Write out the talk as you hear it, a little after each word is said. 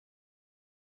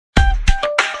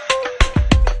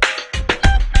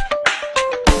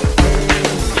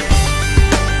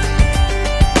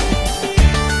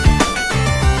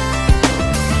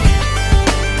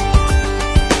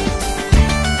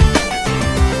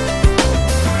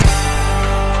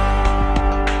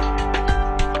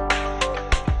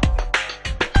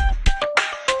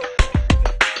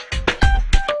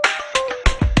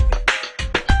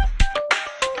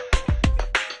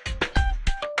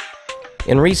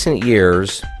recent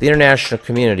years, the international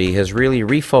community has really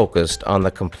refocused on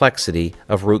the complexity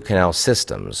of root canal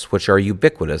systems, which are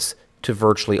ubiquitous to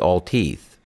virtually all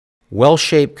teeth.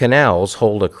 Well-shaped canals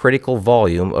hold a critical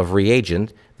volume of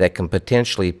reagent that can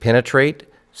potentially penetrate,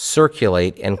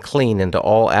 circulate, and clean into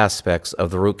all aspects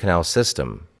of the root canal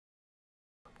system.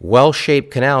 Well-shaped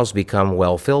canals become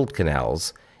well-filled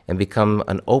canals and become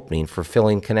an opening for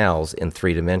filling canals in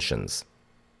 3 dimensions.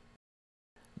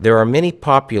 There are many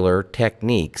popular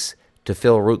techniques to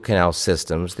fill root canal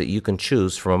systems that you can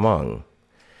choose from among.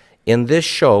 In this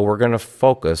show, we're going to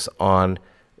focus on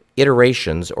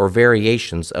iterations or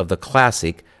variations of the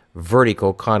classic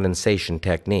vertical condensation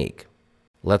technique.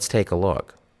 Let's take a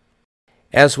look.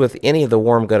 As with any of the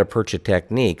warm gutta-percha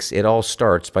techniques, it all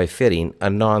starts by fitting a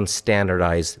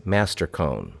non-standardized master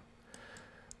cone.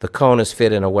 The cone is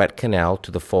fit in a wet canal to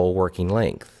the full working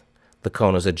length. The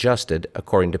cone is adjusted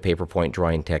according to paper point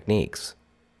drawing techniques.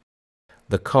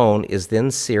 The cone is then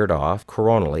seared off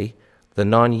coronally, the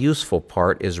non-useful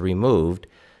part is removed,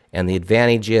 and the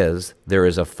advantage is there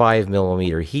is a 5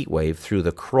 millimeter heat wave through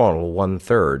the coronal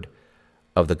 1/3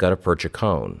 of the gutta-percha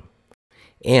cone.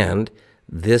 And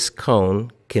this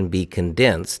cone can be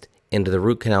condensed into the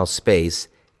root canal space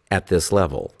at this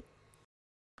level.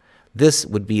 This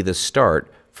would be the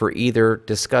start for either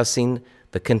discussing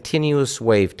the continuous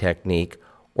wave technique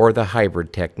or the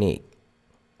hybrid technique.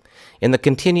 In the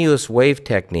continuous wave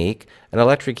technique, an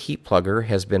electric heat plugger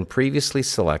has been previously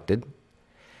selected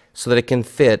so that it can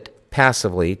fit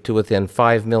passively to within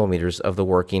 5 millimeters of the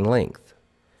working length.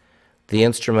 The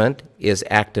instrument is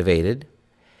activated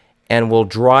and will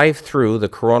drive through the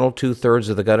coronal 2/3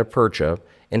 of the gutta-percha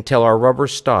until our rubber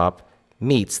stop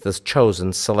meets the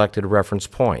chosen selected reference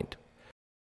point.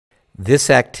 This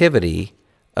activity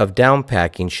of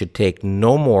downpacking should take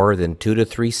no more than 2 to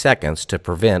 3 seconds to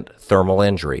prevent thermal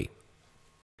injury.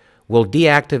 We'll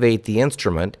deactivate the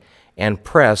instrument and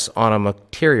press on a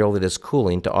material that is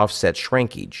cooling to offset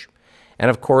shrinkage. And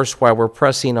of course, while we're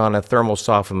pressing on a thermal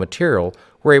softened material,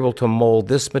 we're able to mold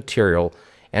this material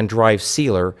and drive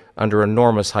sealer under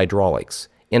enormous hydraulics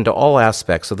into all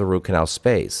aspects of the root canal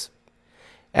space.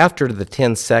 After the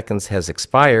 10 seconds has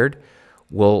expired,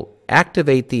 we'll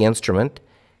activate the instrument,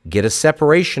 get a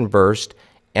separation burst,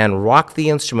 and rock the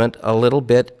instrument a little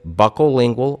bit buccal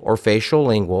lingual or facial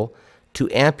lingual to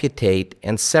amputate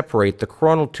and separate the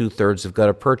coronal 2/3 of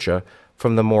gutta-percha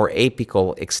from the more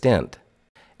apical extent.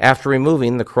 After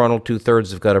removing the coronal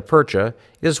 2/3 of gutta-percha,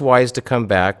 it is wise to come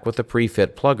back with a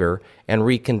pre-fit plugger and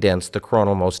recondense the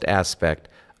coronalmost aspect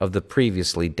of the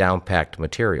previously downpacked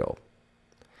material.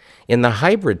 In the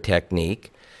hybrid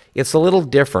technique, it's a little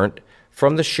different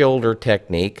from the Schilder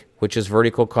technique, which is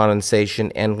vertical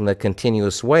condensation and the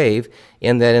continuous wave,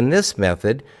 in that in this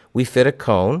method we fit a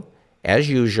cone, as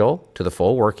usual, to the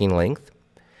full working length.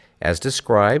 As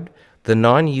described, the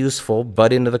non-useful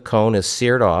butt into the cone is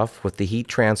seared off with the heat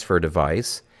transfer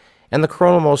device, and the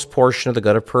coronalmost portion of the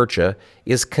gutta-percha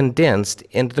is condensed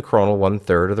into the coronal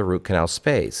 1/3 of the root canal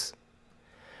space.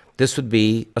 This would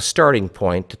be a starting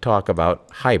point to talk about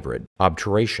hybrid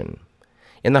obturation.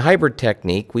 In the hybrid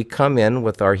technique, we come in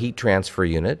with our heat transfer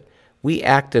unit, we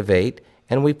activate,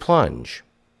 and we plunge.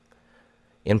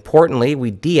 Importantly,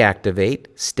 we deactivate,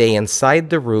 stay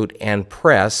inside the root, and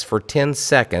press for 10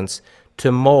 seconds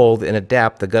to mold and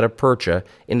adapt the gutta-percha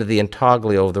into the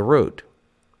intaglio of the root.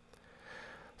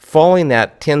 Following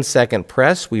that 10-second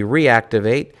press, we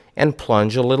reactivate and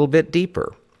plunge a little bit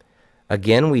deeper.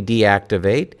 Again, we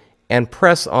deactivate and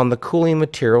press on the cooling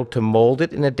material to mold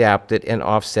it and adapt it and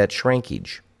offset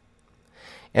shrinkage.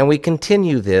 And we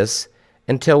continue this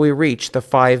until we reach the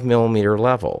 5 millimeter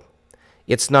level.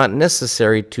 It's not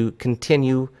necessary to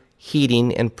continue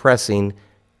heating and pressing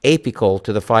apical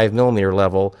to the 5 millimeter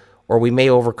level, or we may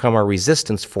overcome our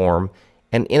resistance form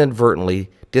and inadvertently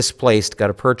displace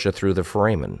gutta-percha through the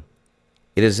foramen.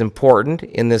 It is important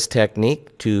in this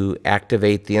technique to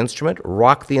activate the instrument,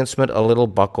 rock the instrument a little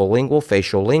buccal lingual,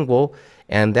 facial lingual,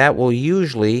 and that will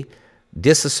usually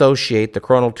disassociate the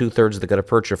coronal 2/3 of the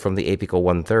gutta-percha from the apical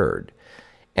 1/3.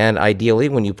 And ideally,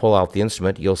 when you pull out the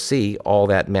instrument, you'll see all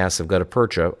that massive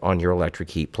gutta-percha on your electric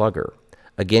heat plugger.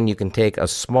 Again, you can take a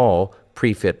small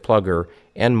pre-fit plugger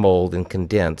and mold and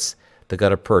condense the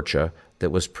gutta-percha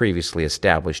that was previously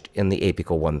established in the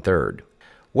apical 1/3.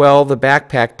 Well, the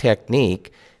backpack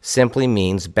technique simply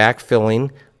means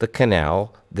backfilling the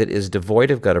canal that is devoid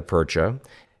of gutta-percha,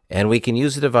 and we can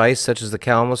use a device such as the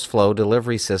columnless flow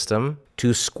delivery system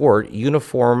to squirt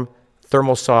uniform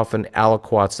thermal-softened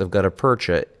aliquots of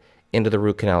gutta-percha into the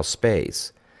root canal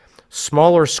space.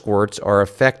 Smaller squirts are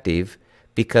effective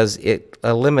because it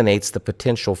eliminates the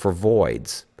potential for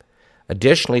voids.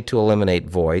 Additionally, to eliminate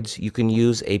voids, you can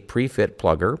use a pre-fit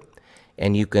plugger,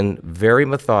 and you can very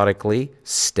methodically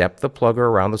step the plugger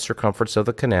around the circumference of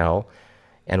the canal,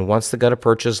 and once the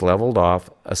gutta-percha is leveled off,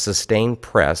 a sustained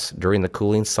press during the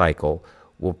cooling cycle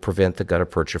will prevent the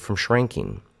gutta-percha from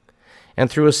shrinking. And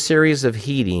through a series of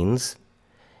heatings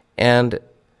and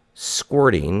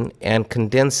squirting and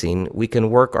condensing, we can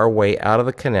work our way out of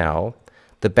the canal.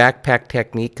 The backpack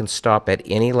technique can stop at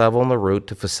any level in the root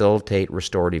to facilitate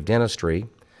restorative dentistry,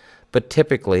 but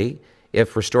typically,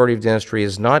 if restorative dentistry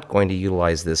is not going to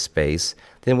utilize this space,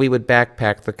 then we would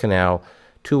backpack the canal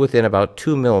to within about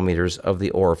 2 millimeters of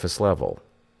the orifice level.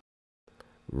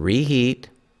 Reheat,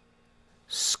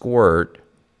 squirt,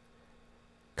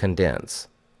 condense.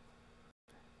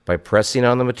 By pressing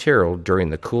on the material during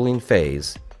the cooling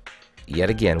phase, yet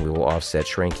again we will offset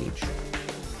shrinkage.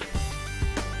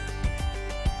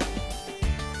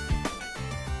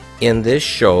 In this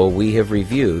show, we have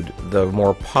reviewed the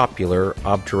more popular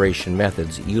obturation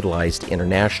methods utilized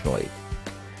internationally.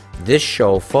 This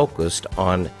show focused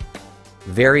on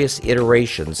various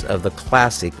iterations of the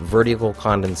classic vertical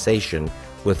condensation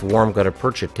with warm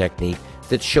gutta-percha technique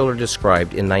that Schilder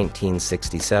described in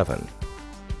 1967.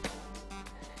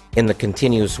 In the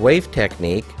continuous wave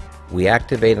technique, we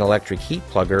activate an electric heat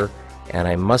plugger, and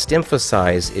I must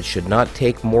emphasize it should not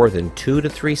take more than 2 to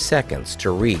 3 seconds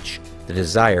to reach the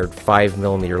desired 5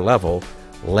 millimeter level,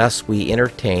 lest we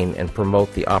entertain and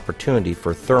promote the opportunity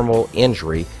for thermal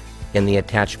injury in the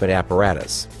attachment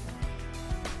apparatus.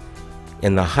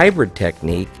 In the hybrid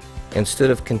technique, instead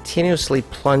of continuously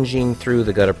plunging through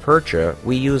the gutta-percha,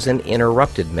 we use an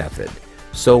interrupted method.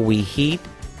 So we heat,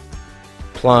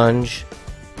 plunge,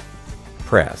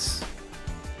 press.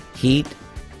 Heat,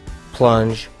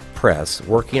 plunge, press,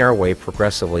 working our way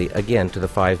progressively again to the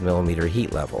 5 millimeter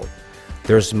heat level.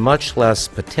 There's much less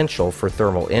potential for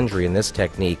thermal injury in this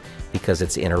technique because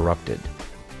it's interrupted.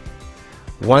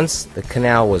 Once the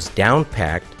canal was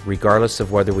downpacked, regardless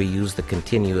of whether we use the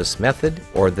continuous method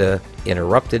or the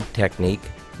interrupted technique,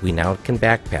 we now can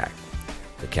backpack.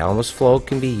 The calamus flow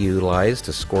can be utilized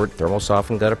to squirt thermal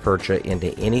softened gutta-percha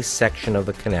into any section of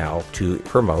the canal to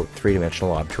promote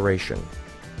three-dimensional obturation.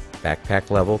 Backpack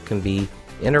level can be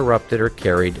interrupted or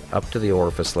carried up to the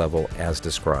orifice level as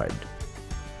described.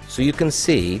 So you can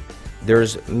see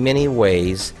there's many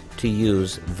ways to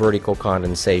use vertical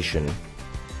condensation.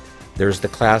 There's the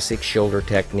classic Schilder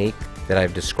technique that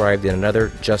I've described in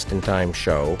another just-in-time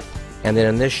show, and then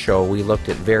in this show we looked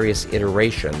at various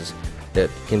iterations that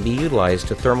can be utilized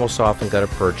to thermal soften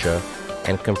gutta-percha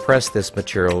and compress this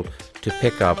material to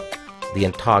pick up the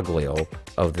intaglio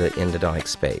of the endodontic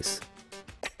space.